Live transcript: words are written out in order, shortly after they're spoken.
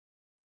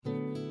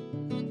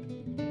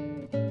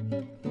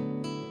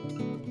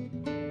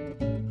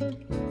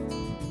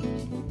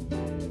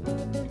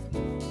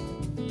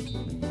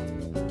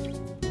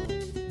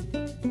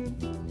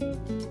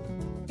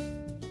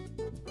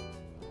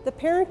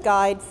Parent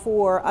Guide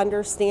for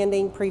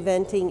Understanding,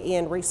 Preventing,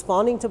 and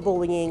Responding to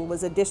Bullying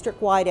was a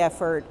district-wide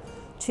effort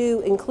to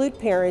include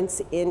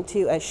parents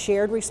into a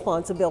shared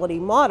responsibility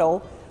model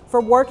for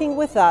working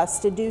with us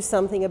to do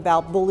something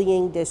about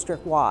bullying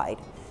district-wide.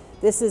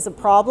 This is a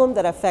problem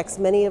that affects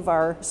many of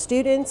our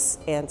students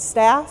and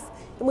staff,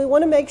 and we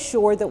want to make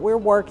sure that we're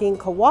working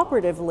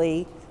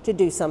cooperatively to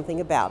do something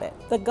about it.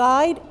 The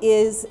guide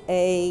is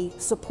a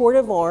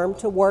supportive arm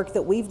to work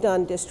that we've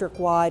done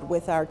district-wide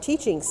with our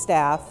teaching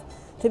staff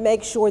to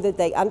make sure that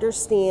they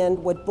understand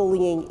what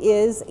bullying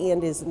is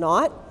and is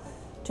not,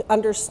 to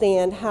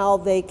understand how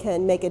they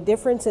can make a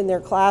difference in their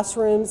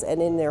classrooms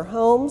and in their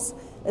homes,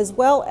 as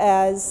well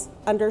as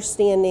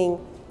understanding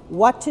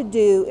what to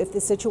do if the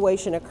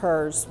situation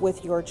occurs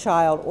with your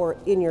child or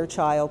in your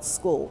child's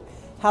school.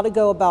 How to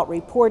go about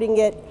reporting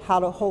it, how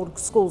to hold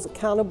schools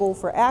accountable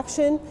for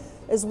action,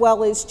 as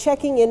well as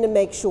checking in to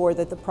make sure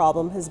that the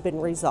problem has been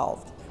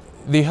resolved.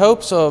 The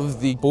hopes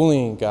of the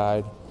bullying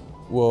guide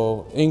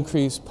will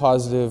increase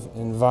positive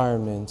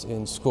environments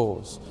in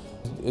schools.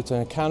 It's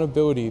an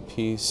accountability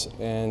piece,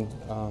 and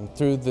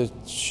through the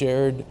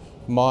shared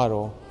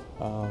model,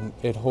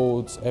 it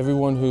holds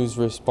everyone who's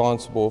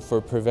responsible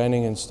for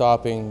preventing and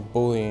stopping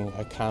bullying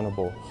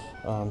accountable.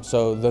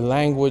 So the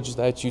language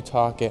that you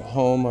talk at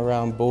home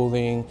around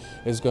bullying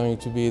is going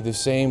to be the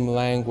same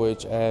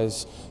language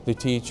as the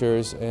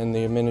teachers and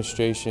the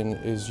administration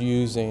is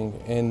using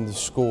in the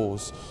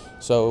schools.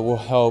 So it will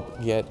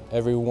help get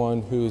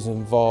everyone who's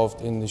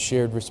involved in the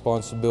shared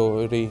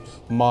responsibility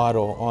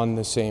model on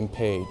the same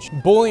page.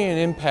 Bullying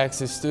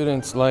impacts a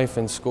student's life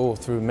in school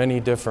through many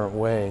different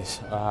ways.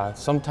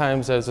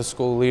 Sometimes as a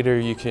school leader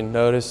you can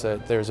notice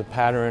that there's a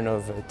pattern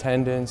of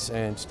attendance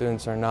and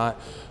students are not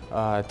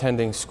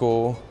attending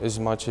school as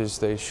much as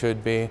they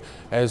should be,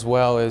 as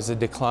well as a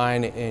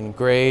decline in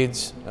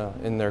grades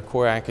in their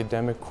core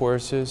academic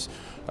courses.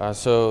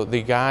 So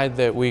the guide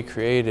that we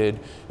created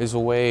is a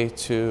way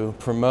to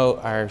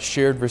promote our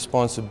shared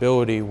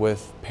responsibility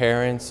with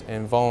parents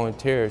and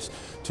volunteers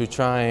to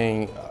try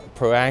and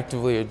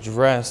proactively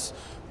address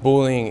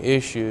bullying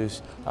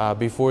issues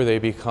before they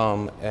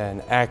become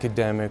an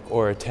academic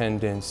or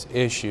attendance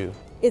issue.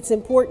 It's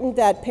important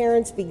that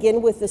parents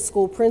begin with the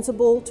school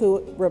principal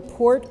to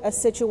report a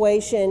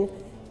situation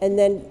and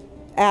then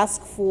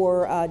ask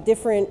for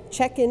different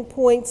check-in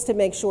points to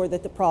make sure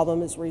that the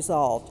problem is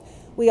resolved.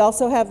 We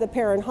also have the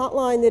parent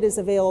hotline that is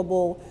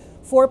available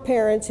for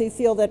parents who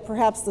feel that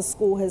perhaps the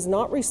school has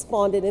not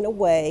responded in a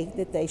way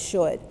that they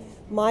should.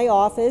 My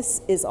office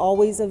is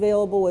always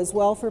available as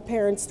well for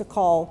parents to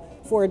call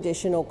for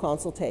additional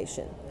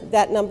consultation.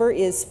 That number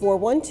is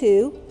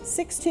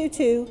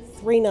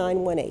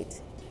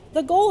 412-622-3918.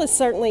 The goal is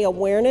certainly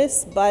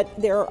awareness,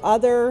 but there are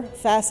other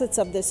facets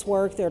of this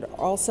work that are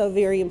also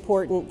very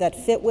important that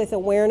fit with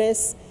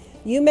awareness.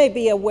 You may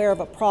be aware of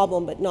a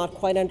problem but not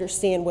quite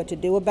understand what to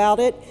do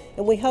about it,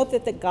 and we hope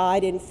that the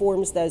guide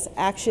informs those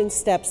action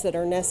steps that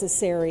are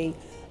necessary,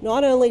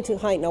 not only to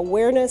heighten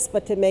awareness,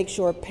 but to make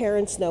sure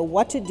parents know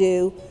what to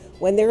do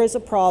when there is a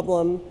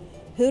problem,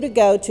 who to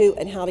go to,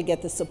 and how to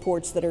get the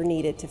supports that are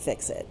needed to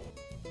fix it.